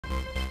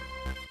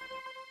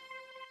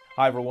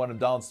Hi everyone, I'm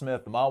Don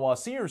Smith. The Mahwah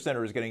Senior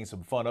Center is getting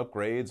some fun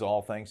upgrades,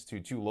 all thanks to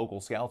two local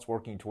scouts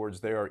working towards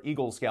their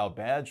Eagle Scout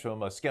badge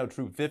from Scout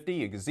Troop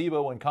 50. A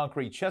gazebo and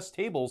concrete chess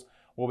tables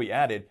will be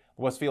added.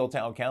 The Westfield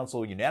Town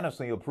Council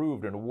unanimously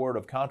approved an award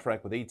of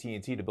contract with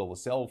AT&T to build a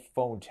cell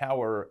phone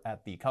tower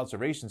at the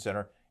Conservation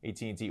Center.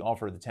 AT&T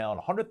offered the town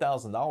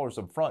 $100,000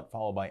 up front,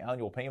 followed by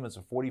annual payments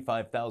of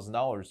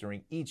 $45,000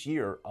 during each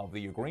year of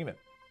the agreement.